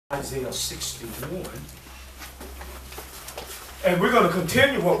Isaiah 61. And we're going to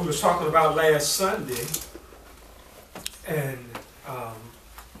continue what we were talking about last Sunday. And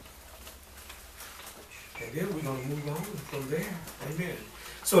then we're going to move on from there. Amen.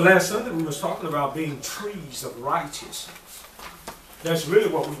 So last Sunday we were talking about being trees of righteousness. That's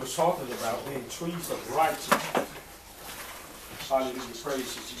really what we were talking about, being trees of righteousness. Hallelujah.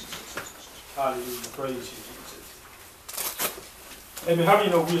 Praise you, Jesus. Hallelujah. Praise you, Jesus. Amen. How do you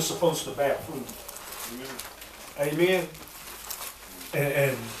know we're supposed to bear fruit? Amen. Amen.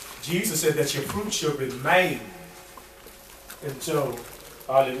 And Jesus said that your fruit should remain. And so,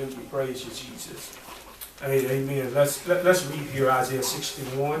 hallelujah, praise you, Jesus. Amen. Let's read here Isaiah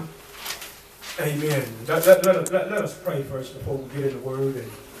 61. Amen. Let us pray first before we get in the word.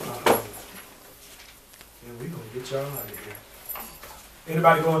 And we're going to get y'all out of here.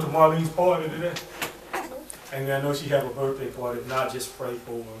 Anybody going to Marlene's party today? Amen. I know she have a birthday party. If not, just pray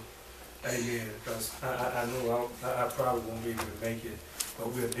for her. Amen. Because I know I probably won't be able to make it, but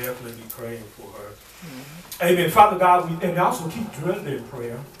we'll definitely be praying for her. Mm-hmm. Amen. Father God, and also keep Drenda in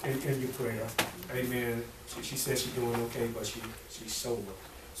prayer, in your prayer. Amen. She says she's doing okay, but she's sober.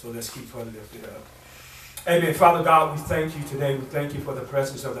 So let's keep her lifted up. Amen. Father God, we thank you today. We thank you for the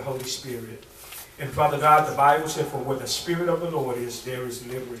presence of the Holy Spirit. And Father God, the Bible said, for where the Spirit of the Lord is, there is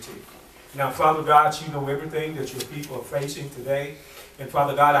liberty. Now, Father God, you know everything that your people are facing today. And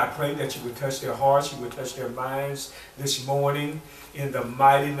Father God, I pray that you would touch their hearts, you would touch their minds this morning in the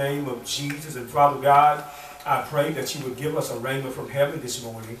mighty name of Jesus. And Father God, I pray that you would give us a rhema from heaven this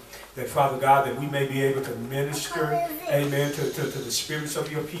morning. That Father God, that we may be able to minister, amen, to the spirits of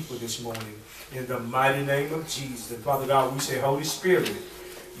your people this morning. In the mighty name of Jesus. And Father God, we say, Holy Spirit,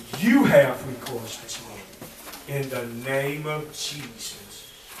 you have free course this morning. In the name of Jesus,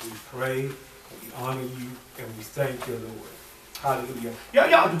 we pray, we honor you, and we thank you, Lord. Hallelujah.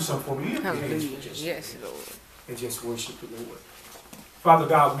 Y'all do something for me. Hallelujah. Yes, Lord. And just worship the Lord. Father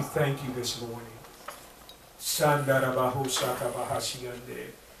God, we thank you this morning. Sandarabahushaka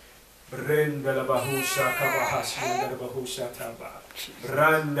bahashiande. Brenda bahushaka bahashiande bahushataba.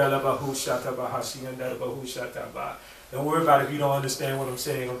 Branda bahushata bahashiande bahushataba. Don't worry about it if you don't understand what I'm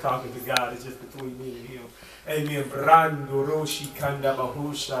saying. I'm talking to God. It's just between me and him. Amen. Brando roshi kanda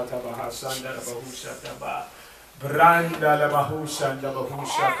bahushata bahasanda bahushataba. Branda la bahusha la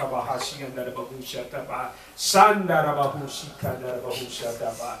bahusha kabahashi and the bahusha taba sanda la bahushi kanda la bahusha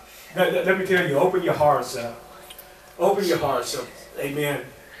taba. Let me tell you, open your hearts up. Open your hearts up. Amen.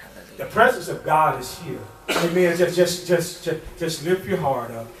 The presence of God is here. Amen. Just lift your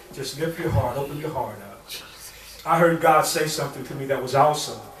heart up. Just lift your heart. Open your heart up. I heard God say something to me that was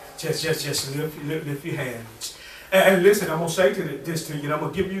awesome. Just lift your hands. And listen, I'm going to say this to you, and I'm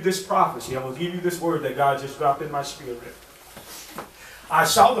going to give you this prophecy. I'm going to give you this word that God just dropped in my spirit. I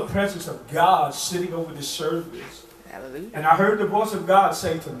saw the presence of God sitting over this service. Hallelujah. And I heard the voice of God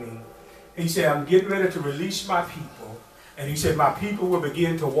say to me, he said, I'm getting ready to release my people. And he said, my people will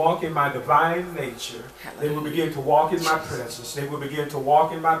begin to walk in my divine nature. Hallelujah. They will begin to walk in my presence. They will begin to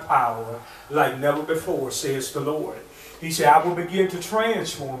walk in my power like never before, says the Lord. He said, I will begin to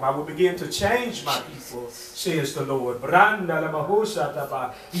transform. I will begin to change my people, says the Lord.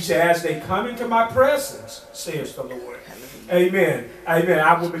 He said, as they come into my presence, says the Lord. Amen. Amen.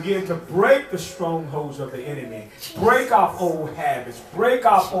 I will begin to break the strongholds of the enemy. Break off old habits. Break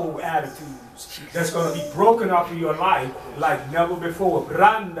off old attitudes. That's going to be broken off of your life like never before. For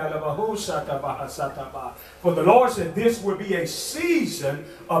the Lord said this will be a season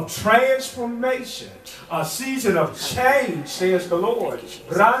of transformation. A season of change, says the Lord. He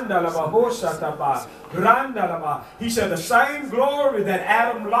said the same glory that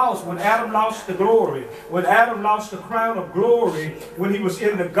Adam lost, when Adam lost the glory, when Adam lost the crown of glory, when he was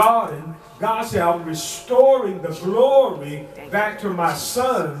in the garden, God said, I'm restoring the glory back to my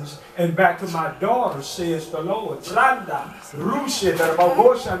sons and back to my daughters, says the Lord. Just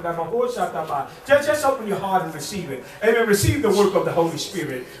open your heart and receive it. Amen. Receive the work of the Holy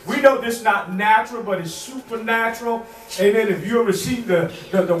Spirit. We know this is not natural, but it's supernatural. Amen. If you receive the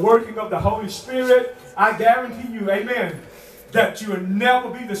working of the Holy Spirit, I guarantee you, amen, that you'll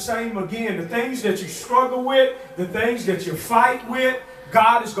never be the same again. The things that you struggle with, the things that you fight with,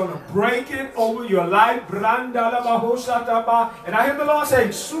 God is going to break it over your life. And I hear the Lord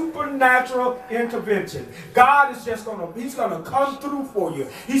saying supernatural intervention. God is just He's going to come through for you.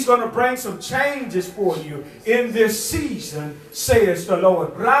 He's going to bring some changes for you in this season, says the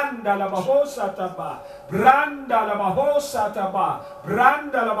Lord.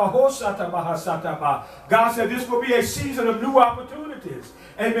 God said this will be a season of new opportunities.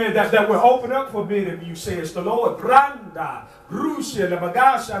 Amen. That will open up for many of you, says the Lord. Rushe la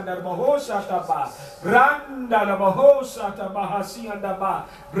bagasha and bahosha taba. Branda la bahosha tabahasi and ba.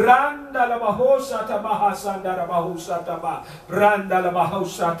 Branda la bahosha tabahasanda la bahosha taba. Branda la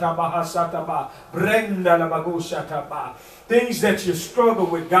bahosha tabahasa taba. Brenda la bagosha taba. Things that you struggle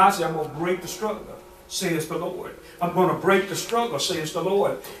with, God said, I'm going to break the struggle, says the Lord. I'm going to break the struggle, says the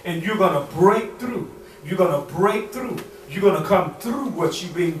Lord. And you're going to break through. You're going to break through. You're going to come through what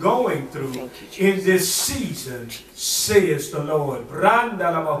you've been going through in this season, says the Lord.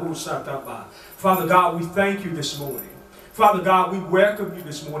 Father God, we thank you this morning. Father God, we welcome you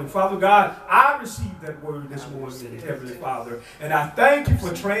this morning. Father God, I received that word this morning, Heavenly Father. And I thank you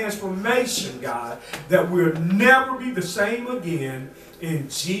for transformation, God, that we'll never be the same again. In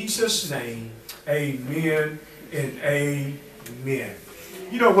Jesus' name, amen and amen.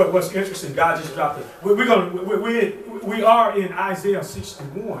 You know what's interesting? God just dropped it. We are in Isaiah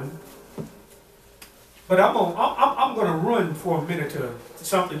 61, but I'm gonna run for a minute to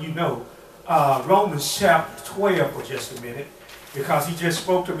something you know, Romans chapter 12 for just a minute, because he just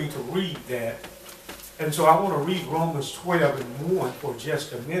spoke to me to read that, and so I want to read Romans 12 and 1 for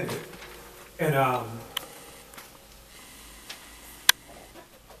just a minute, and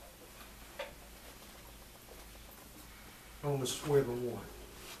Romans 12 and 1.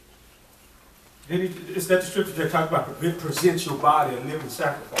 Is that the scripture that talks about present your body a living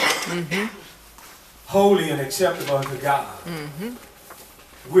sacrifice, holy and acceptable unto God,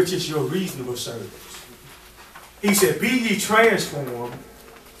 which is your reasonable service? He said, be ye transformed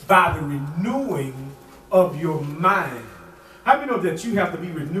by the renewing of your mind. How many know that you have to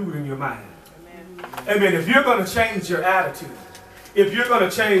be renewed in your mind? Amen. If you're going to change your attitude, if you're going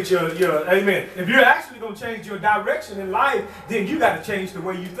to change your amen, if you're actually going to change your direction in life, then you got to change the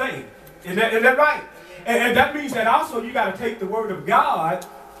way you think. Isn't that right? And that means that also you got to take the word of God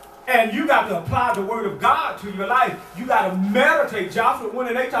and you got to apply the word of God to your life. You got to meditate. Joshua,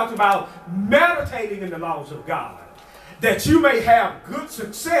 when they talked about meditating in the laws of God, that you may have good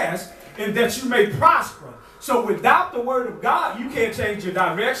success and that you may prosper. So without the word of God, you can't change your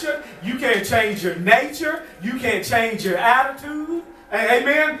direction. You can't change your nature. You can't change your attitude.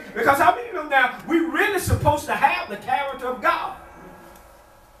 Amen? Because how many know now, we're really supposed to have the character of God.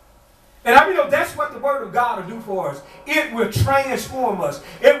 And I mean, that's what the word of God will do for us. It will transform us.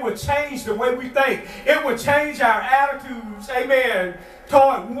 It will change the way we think. It will change our attitudes, amen,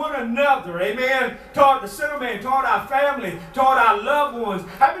 toward one another, amen, toward the sinner man, toward our family, toward our loved ones.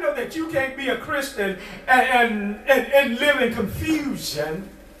 I mean, that you can't be a Christian and live in confusion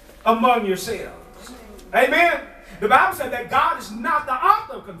among yourselves. Amen. The Bible said that God is not the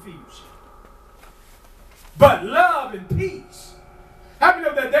author of confusion, but love and peace. How many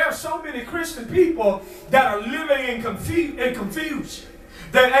know that there are so many Christian people that are living in confusion?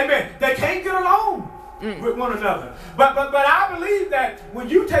 That, amen, they can't get along with one another. But I believe that when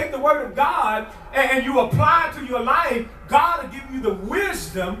you take the word of God and you apply it to your life, God will give you the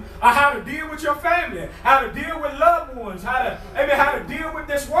wisdom of how to deal with your family, how to deal with loved ones, how to deal with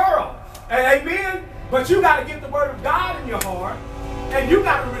this world. Amen? But you got to get the word of God in your heart, and you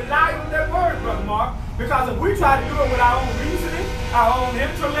got to rely on that word, Brother Mark. Because if we try to do it with our own reasoning, our own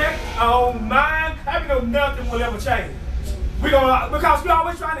intellect, our own mind, nothing will ever change. Because we're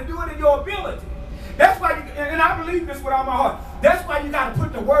always trying to do it in your ability. That's why, and I believe this with all my heart, that's why you got to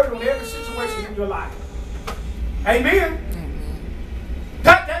put the word on every situation in your life. Amen?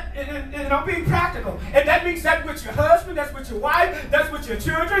 And I'm being practical. And that means that's with your husband, that's with your wife, that's with your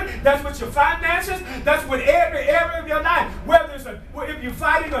children, that's with your finances, that's with every area of your life. Whether if you're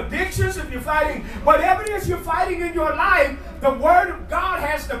fighting addictions, if you're fighting, whatever it is you're fighting in your life, the word of God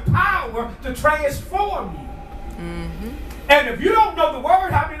has the power to transform you. And if you don't know the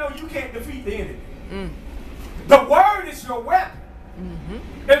word, how do you know you can't defeat the enemy? The word is your weapon.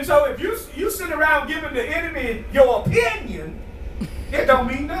 And so if you sit around giving the enemy your opinion, it don't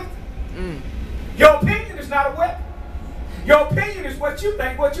mean nothing. Your opinion is not a weapon. Your opinion is what you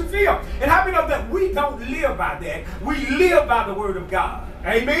think, what you feel. And how many know that we don't live by that? We live by the word of God.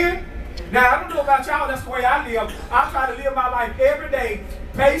 Amen? Now, I don't know about y'all, that's the way I live. I try to live my life every day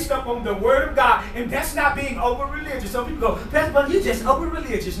based upon the word of God. And that's not being over-religious. Some people go, Pastor Bunny, you're just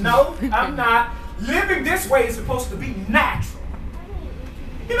over-religious. No, I'm not. Living this way is supposed to be natural.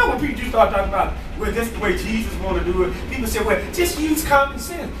 You know, when people start talking about, well, that's the way Jesus want to do it, people say, well, just use common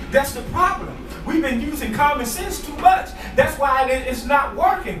sense. That's the problem. We've been using common sense too much. That's why it's not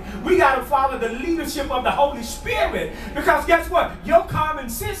working. We got to follow the leadership of the Holy Spirit. Because guess what? Your common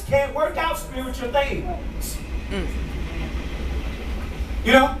sense can't work out spiritual things.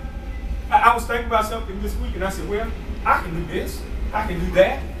 You know, I was thinking about something this week, and I said, well, I can do this. I can do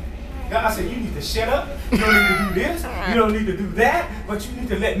that. God, I said, you need to shut up. You don't need to do this. You don't need to do that. But you need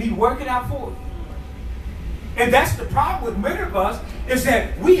to let me work it out for you. And that's the problem with many of us, is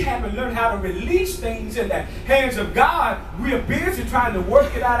that we haven't learned how to release things in the hands of God. We are busy trying to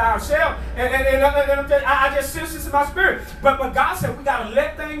work it out ourselves. And I just sense this in my spirit. But God said we got to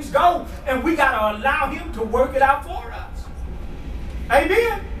let things go, and we got to allow him to work it out for us.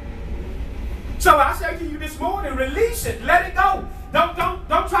 Amen. So I say to you this morning, release it. Let it go. Don't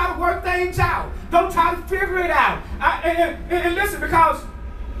try to work things out. Don't try to figure it out. And listen, because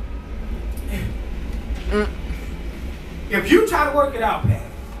if you try to work it out, Pat,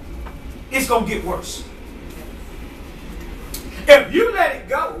 it's going to get worse. If you let it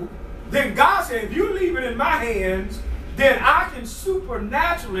go, then God said, if you leave it in my hands, then I can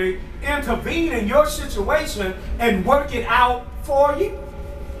supernaturally intervene in your situation and work it out for you.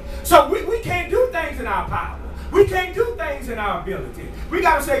 So we can't do things in our power. We can't do things in our ability. We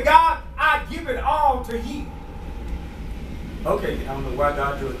got to say, God, I give it all to you. Okay, I don't know why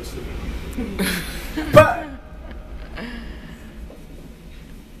God doing this to me. But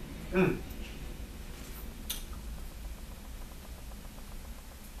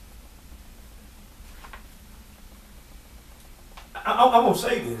I'm going to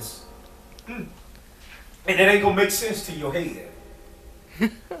say this. And it ain't going to make sense to your head.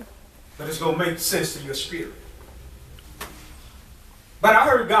 But it's going to make sense to your spirit. But I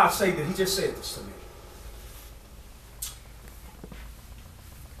heard God say that. He just said this to me.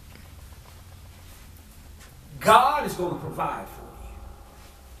 God is going to provide for you.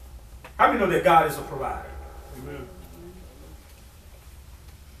 How many know that God is a provider? Amen.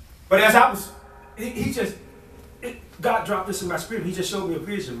 But as I was, God dropped this in my spirit. He just showed me a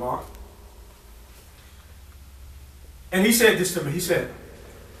vision, Mark. And he said this to me. He said,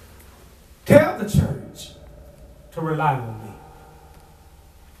 tell the church to rely on me.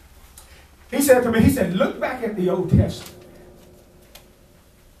 He said to me, he said, look back at the Old Testament.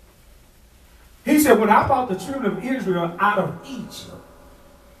 He said, when I brought the children of Israel out of Egypt,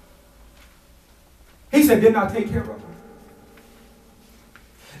 he said, didn't I take care of them?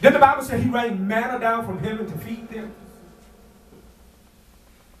 Then the Bible said he rained manna down from heaven to feed them.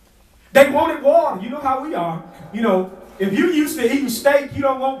 They wanted water. You know how we are. You know, if you used to eating steak, you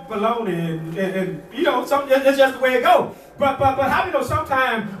don't want bologna, and you know, it's just the way it goes. But how do you know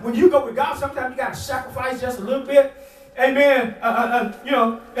sometimes when you go with God, sometimes you got to sacrifice just a little bit. Amen. You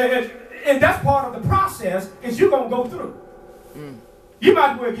know, and that's part of the process is you're going to go through. You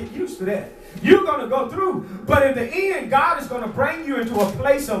might as well get used to that. You're going to go through. But in the end, God is going to bring you into a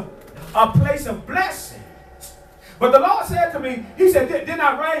place of blessing. But the Lord said to me, he said, didn't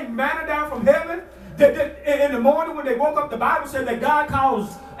I rain manna down from heaven? In the morning when they woke up, the Bible said that God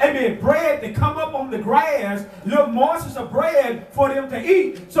caused, amen, bread to come up on the grass, little morsels of bread for them to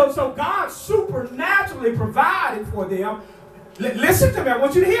eat. So God supernaturally provided for them. Listen to me. I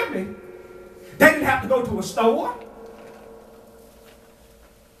want you to hear me. They didn't have to go to a store.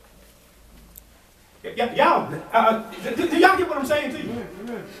 Y'all, do y'all get what I'm saying to you?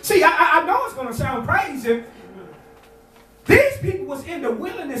 See, I know it's going to sound crazy. These people was in the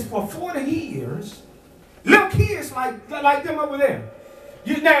wilderness for 40 years. Little kids like them over there.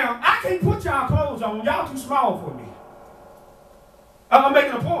 Now, I can't put y'all clothes on. Y'all too small for me. I'm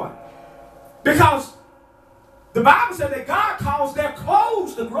making a point. Because the Bible said that God caused their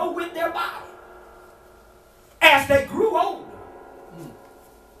clothes to grow with their body as they grew older.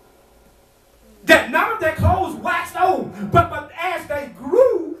 That none of their clothes waxed old. But as they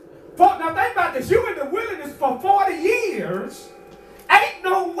grew, now think about this. You in the wilderness for 40 years. Ain't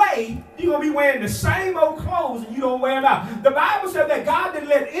no way you're going to be wearing the same old clothes and you don't wear them out. The Bible said that God didn't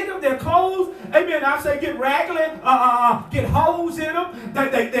let any of their clothes, amen, I say get raggedy, get holes in them.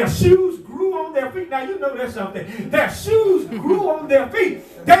 Their shoes grew on their feet. Now you know there's something. Their shoes grew on their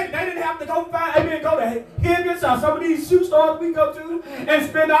feet. They didn't have to go find, amen, go to Higgins or some of these shoe stores we go to and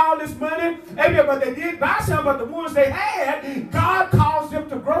spend all this money. Amen, but they did buy some, but the ones they had, God caused them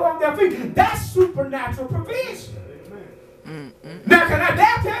to grow on their feet. That's supernatural provision. Now, can I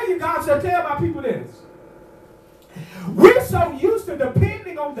dare tell you, God said, tell my people this. We're so used to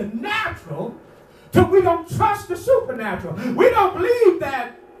depending on the natural till we don't trust the supernatural. We don't believe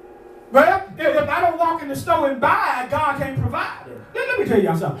that, well, if I don't walk in the store and buy it, God can't provide it. Let me tell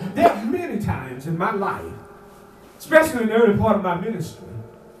y'all something. There are many times in my life, especially in the early part of my ministry,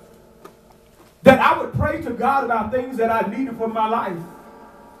 that I would pray to God about things that I needed for my life.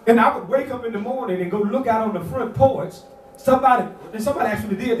 And I would wake up in the morning and go look out on the front porch. Somebody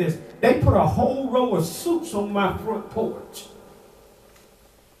actually did this. They put a whole row of suits on my front porch.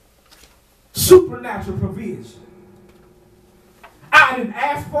 Supernatural provision. I I didn't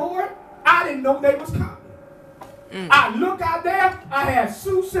ask for it. I didn't know they was coming. I look out there, I had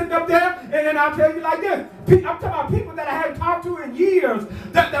Sue sitting up there, and then I'll tell you like this. I'm talking about people that I hadn't talked to in years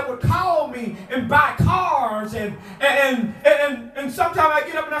that would call me and buy cars, and sometimes I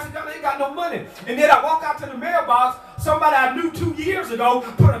get up and I say, y'all ain't got no money. And then I walk out to the mailbox, somebody I knew 2 years ago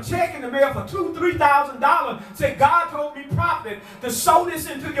put a check in the mail for $2,000, $3,000, say, God told me, prophet, to sow this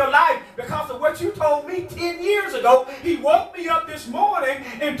into your life because of what you told me 10 years ago. He woke me up this morning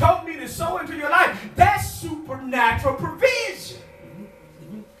and told me to sow into your life. That's supernatural provision.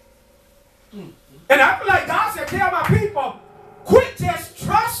 And I feel like God said, tell my people, quit just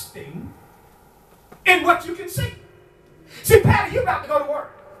trusting in what you can see. See, Patty, you got to go to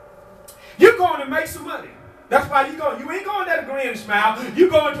work. You're going to make some money. That's why you're going. You ain't going there to grin and smile. You're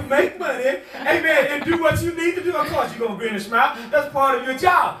going to make money, amen, and do what you need to do. Of course, you're going to grin and smile. That's part of your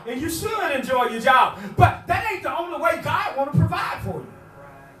job, and you should enjoy your job. But that ain't the only way God want to provide for you.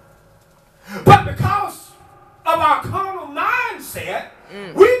 But because of our carnal mindset,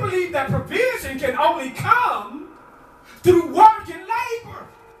 we believe that provision can only come through work and labor.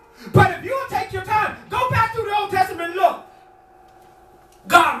 But if you'll take your time, go back to the Old Testament and look.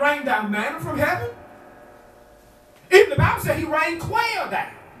 God rained down manna from heaven. Even the Bible said he rained quail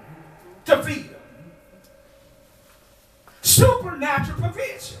down to feed them. Supernatural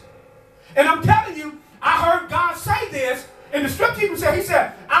provision. And I'm telling you, I heard God say this. And the scripture even said, he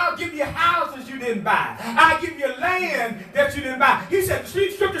said, I'll give you houses you didn't buy. I'll give you land that you didn't buy. He said,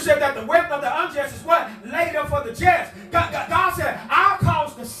 the scripture said that the wealth of the unjust is what? Laid up for the just. God said, I'll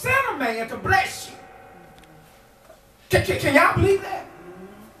cause the sinner man to bless you. Can y'all believe that?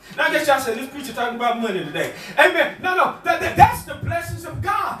 Now I guess y'all said, this preacher talking about money today. Amen. No. That's the blessings of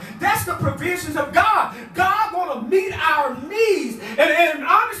God. That's the provisions of God. God want to meet our needs. And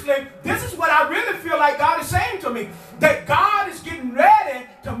honestly, this is what I really feel like God is saying to me. That God is getting ready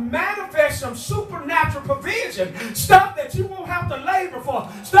to manifest some supernatural provision. Stuff that you won't have to labor for.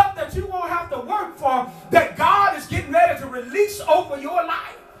 Stuff that you won't have to work for. That God is getting ready to release over your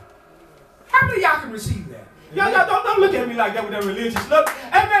life. How many of y'all can receive that? Y'all don't look at me like that with that religious look.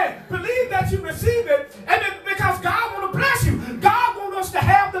 Amen. Believe that you receive it. Amen. Because God want to bless you. God wants us to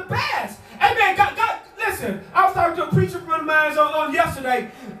have the best. Amen. God, listen, I was talking to a preacher friend of mine on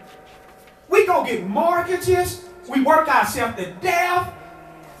yesterday. We go get mortgages. We work ourselves to death.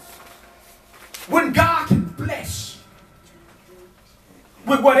 When God can bless you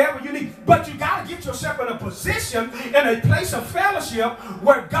with whatever you need. But you got to get yourself in a position, in a place of fellowship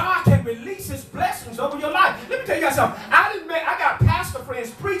where God can release his blessings over your life. Let me tell you something. I got pastor friends,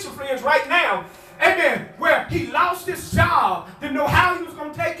 preacher friends right now, amen, where he lost his job, didn't know how he was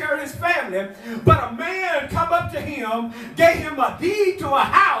going to take care of his family, but a man come up to him, gave him a deed to a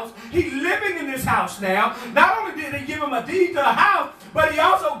house. He's living in this house now. Not only did he give him a deed to a house, but he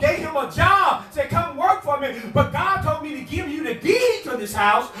also gave him a job, said, come work for me. But God told me to give you the deed to this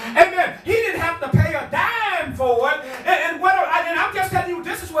house. Amen. He didn't have to pay a dime for it. And I'm just telling you,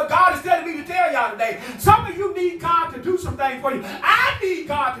 this is what God is telling me to tell y'all today. Some of you need God to do some things for you. I need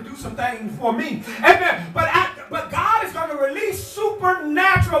God to do some things for me. Amen. But God is going to release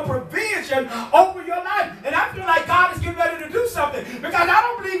supernatural provision over your life. And I feel like God is getting ready to do something. Because I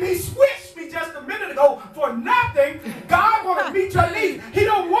don't believe he switched me just a minute ago for nothing. God wants to meet your needs. He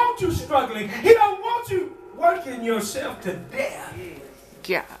don't want you struggling. He don't want you working yourself to death.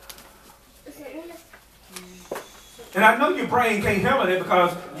 Yeah. And I know your brain can't handle it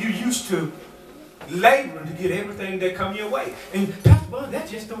because you used to laboring to get everything that come your way. And Pastor Bud, that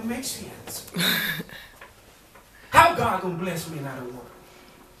just don't make sense. How God gonna bless me and I don't work?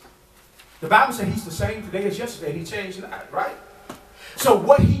 The Bible says he's the same today as yesterday. He changed not, right? So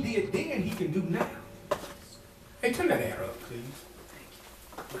what he did then, he can do now. Hey, turn that air up, please.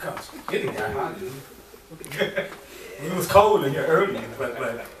 Because it didn't got hot. It was cold in here earlier,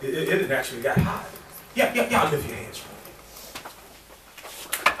 but it actually got hot. Yeah, y'all lift your hands for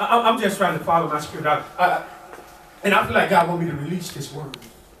me. I'm just trying to follow my spirit out. And I feel like God wants me to release this word.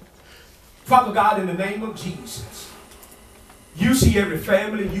 Father God, in the name of Jesus, you see every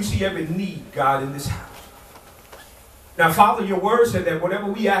family, you see every need, God, in this house. Now, Father, your word said that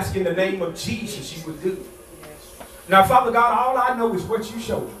whatever we ask in the name of Jesus, you would do. Now, Father God, all I know is what you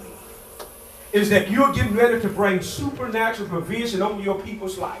showed me. Is that you're getting ready to bring supernatural provision over your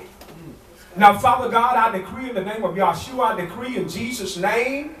people's life. Now, Father God, I decree in the name of Yahshua, I decree in Jesus'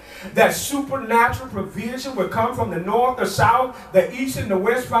 name that supernatural provision will come from the north, the south, the east, and the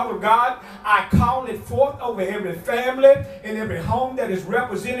west. Father God, I call it forth over every family and every home that is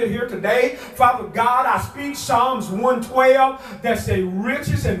represented here today. Father God, I speak Psalms 112 that say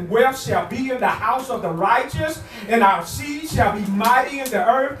riches and wealth shall be in the house of the righteous, and our seed shall be mighty in the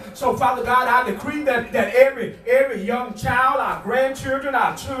earth. So, Father God, I decree that every young child, our grandchildren,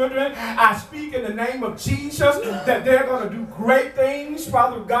 our children, I speak in the name of Jesus that they're going to do great things,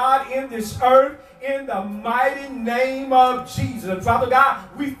 Father God, in this earth, in the mighty name of Jesus. And Father God,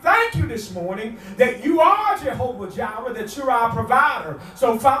 we thank you this morning that you are Jehovah Jireh, that you're our provider.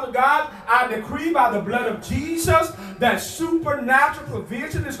 So Father God, I decree by the blood of Jesus that supernatural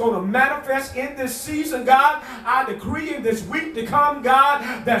provision is going to manifest in this season, God. I decree in this week to come,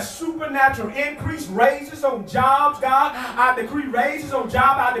 God, that supernatural increase, raises on jobs, God. I decree raises on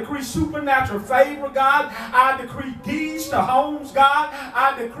job. I decree supernatural favor, God. I decree deeds to homes, God.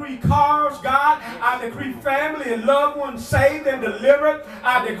 I decree cars, God. I decree family and loved ones saved and delivered.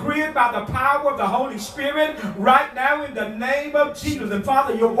 I decree it by the power of the Holy Spirit right now in the name of Jesus. And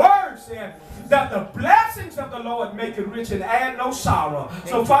Father, your word said that the blessings of the Lord make it rich and add no sorrow.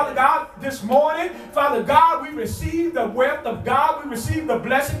 So Father God, this morning, Father God, we receive the wealth of God. We receive the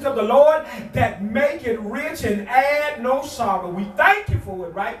blessings of the Lord that make it rich and add no sorrow. We thank you for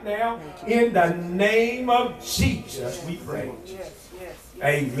it right now in the name of Jesus. We pray.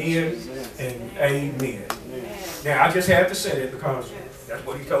 Amen and amen. Now, I just had to say that because that's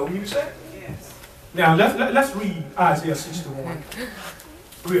what he told me to say. Now, let's read Isaiah 61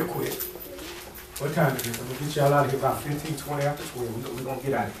 real quick. What time is it? I'm going to get y'all out of here about 15, 20 after 12. We're going to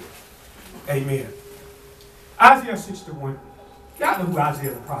get out of here. Amen. Isaiah 61. Y'all know who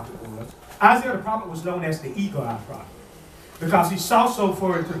Isaiah the prophet was. Isaiah the prophet was known as the eagle-eyed prophet because he saw so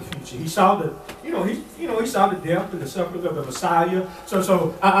far into the future. He saw the, he saw the death and the suffering of the Messiah.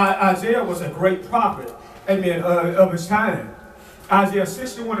 So Isaiah was a great prophet, amen, of his time. Isaiah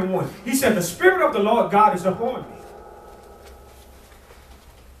 61:1. He said, "The Spirit of the Lord God is upon me,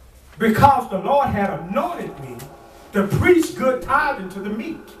 because the Lord had anointed me to preach good tidings to the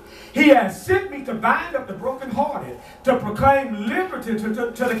meek. He has sent me to bind up the brokenhearted, to proclaim liberty to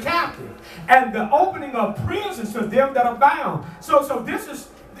the captive, and the opening of prisons to them that are bound." So this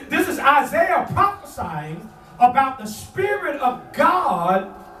is Isaiah prophesying about the Spirit of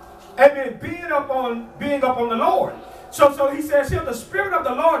God, amen, being up on the Lord. So he says here, the Spirit of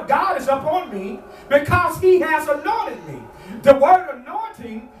the Lord God is upon me because he has anointed me. The word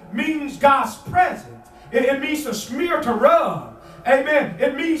anointing means God's presence. It means to smear, to rub. Amen.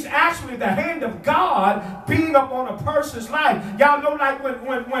 It means actually the hand of God being upon a person's life. Y'all know, like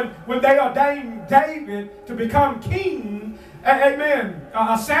when they ordained David to become king, amen,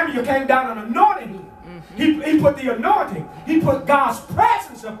 Samuel came down and anointed him. He put the anointing. He put God's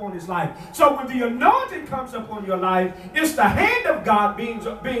presence upon his life. So when the anointing comes upon your life, it's the hand of God being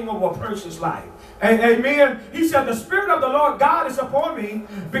over a person's life. Amen. He said, "The Spirit of the Lord God is upon me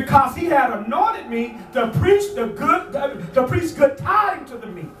because he had anointed me to preach good tidings to the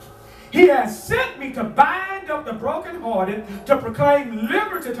meek. He has sent me to bind up the brokenhearted, to proclaim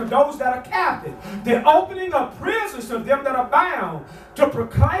liberty to those that are captive, the opening of prisons to them that are bound, to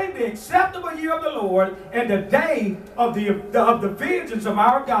proclaim the acceptable year of the Lord and the day of the vengeance of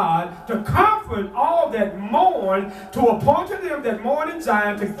our God, to comfort all that mourn, to appoint to them that mourn in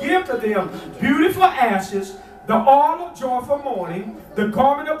Zion, to give to them beautiful ashes, the oil of joy for mourning, the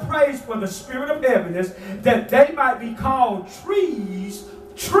garment of praise for the spirit of heaviness, that they might be called trees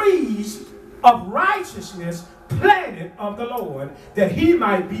of righteousness, planted of the Lord, that he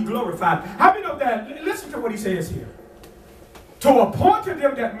might be glorified." How many know that? Listen to what he says here. To appoint to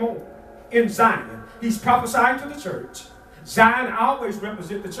them that mourn in Zion. He's prophesying to the church. Zion always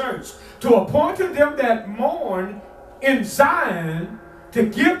represents the church. To appoint to them that mourn in Zion, to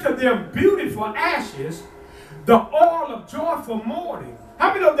give to them beautiful ashes, the oil of joy for mourning. How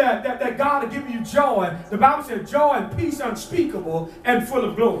many know that God will give you joy? The Bible says joy and peace unspeakable and full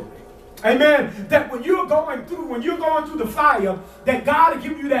of glory. Amen. That when you're going through the fire, that God will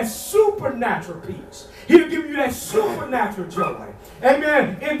give you that supernatural peace. He'll give you that supernatural joy.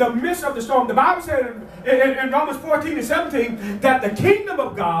 Amen. In the midst of the storm. The Bible said in Romans 14:17 that the kingdom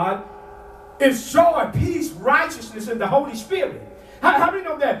of God is joy, peace, righteousness, and the Holy Spirit. How many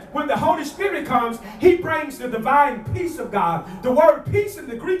know that when the Holy Spirit comes, he brings the divine peace of God? The word peace in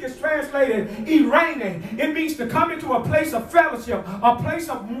the Greek is translated eirene. It means to come into a place of fellowship, a place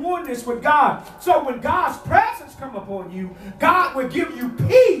of oneness with God. So when God's presence comes upon you, God will give you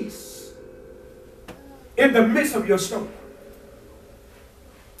peace in the midst of your storm.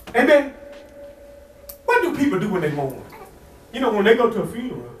 Amen. people do when they mourn? You know, when they go to a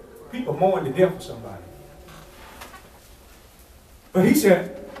funeral, people mourn the death of somebody. But he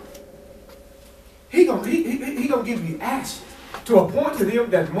said, he gonna give you ashes to appoint to them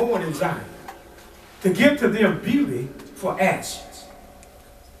that mourn in Zion, to give to them beauty for ashes,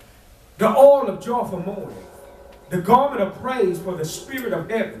 the oil of joy for mourning, the garment of praise for the spirit of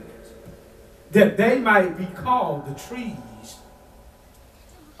heaviness, that they might be called the trees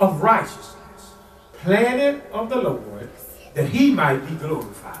of righteousness, planted of the Lord, that he might be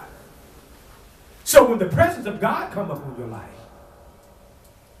glorified. So when the presence of God come upon your life,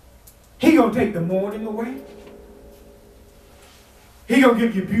 he gonna take the mourning away. He gonna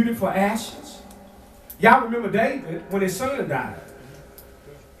give you beauty for ashes. Y'all remember David when his son died.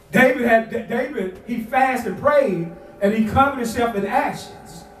 David, he fasted and prayed, and he covered himself in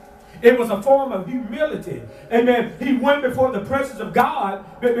ashes. It was a form of humility. Amen. He went before the presence of God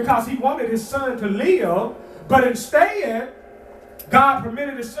because he wanted his son to live, but instead, God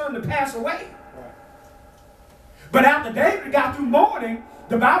permitted his son to pass away. But after David got through mourning,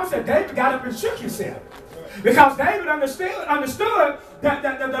 the Bible said David got up and shook himself. Because David understood that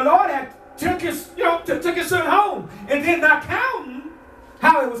the Lord had took his son home and did not count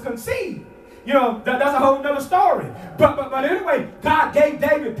how it was conceived. You know, that's a whole other story. But anyway, God gave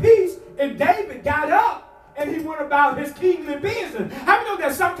David peace, and David got up and he went about his kingly business. How many know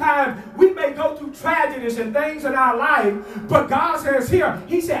that sometimes we may go through tragedies and things in our life, but God says here,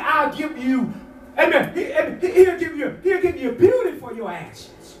 he said, I'll give you, amen, he'll give you beauty for your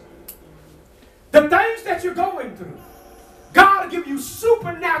ashes. The things that you're going through, God will give you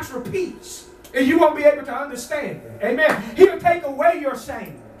supernatural peace, and you won't be able to understand it. Amen. He'll take away your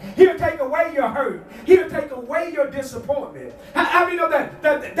shame. He'll take away your hurt. He'll take away your disappointment. How do you know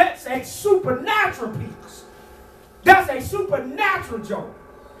that's a supernatural peace? That's a supernatural joy.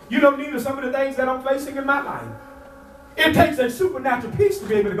 You don't need some of the things that I'm facing in my life. It takes a supernatural peace to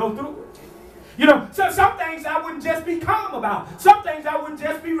be able to go through it. You know, so some things I wouldn't just be calm about. Some things I wouldn't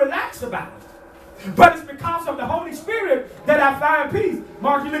just be relaxed about. But it's because of the Holy Spirit that I find peace.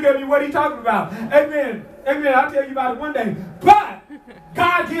 Mark, you look at me, what are you talking about? Amen. Amen. I'll tell you about it one day. But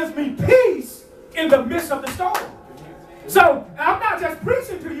God gives me peace in the midst of the storm. So I'm not just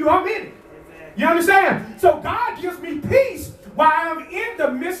preaching to you, I'm in it. You understand? So God gives me peace while I'm in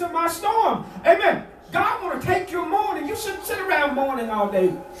the midst of my storm. Amen. God want to take your mourning. You shouldn't sit around mourning all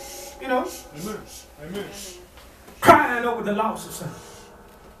day. You know? Amen. Amen. Crying over the loss of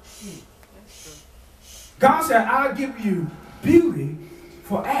something. God said, I'll give you beauty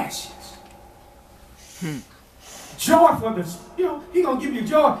for ashes. Joy for the, you know, he's going to give you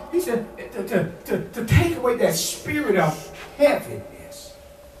joy. He said, to take away that spirit of heaviness.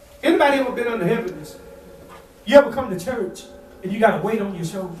 Anybody ever been under heaviness? You ever come to church and you got a weight on your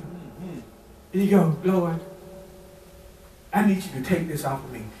shoulder? And you go, Lord, I need you to take this off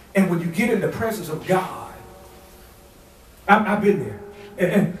of me. And when you get in the presence of God, I've been there.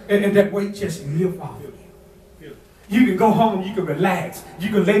 And that weight just lift off of you. You can go home, you can relax, you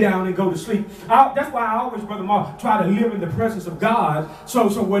can lay down and go to sleep. That's why I always, Brother Mark, try to live in the presence of God, so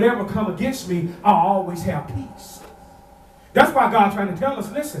whatever come against me, I'll always have peace. That's why God's trying to tell us,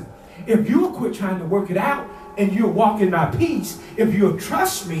 listen, if you'll quit trying to work it out and you'll walk in my peace, if you'll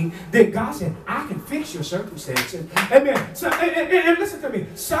trust me, then God said, I can fix your circumstances. Amen. So, and listen to me,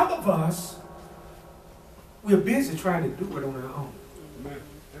 some of us, we're busy trying to do it on our own. Amen.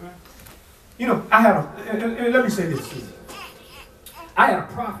 You know, I had and let me say this to you. I had a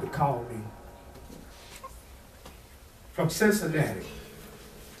prophet call me from Cincinnati,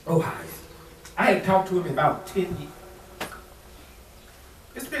 Ohio. I had talked to him in about 10 years.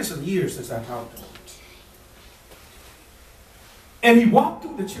 It's been some years since I talked to him. And he walked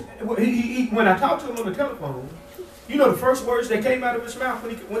through the church. When I talked to him on the telephone, you know the first words that came out of his mouth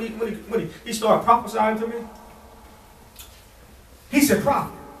when he started prophesying to me? He said,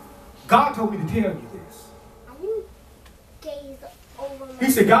 prophet, God told me to tell you this. He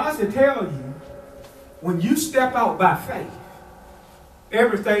said, God said, tell you, when you step out by faith,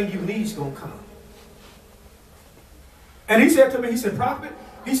 everything you need is going to come. And he said to me, he said, prophet,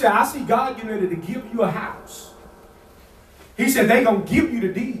 he said, I see God getting ready to give you a house. He said, they're going to give you the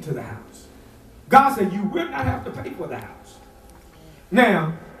deed to the house. God said, you will not have to pay for the house.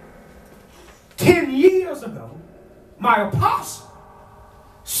 Now, 10 years ago, my apostle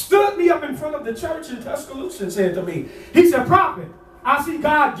stood me up in front of the church in Tuscaloosa and said to me, he said, prophet, I see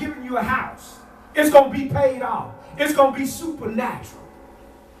God giving you a house. It's going to be paid off. It's going to be supernatural.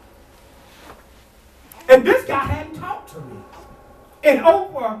 And this guy hadn't talked to me in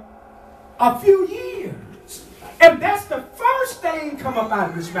over a few years. And that's the first thing come up out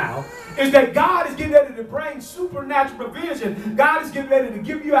of his mouth is that God is getting ready to bring supernatural provision. God is getting ready to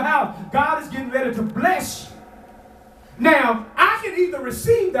give you a house. God is getting ready to bless you. Now, I can either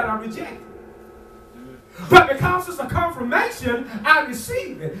receive that or reject it. But because it's a confirmation, I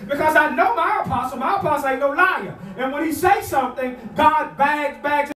receive it. Because I know my apostle ain't no liar. And when he says something, God bags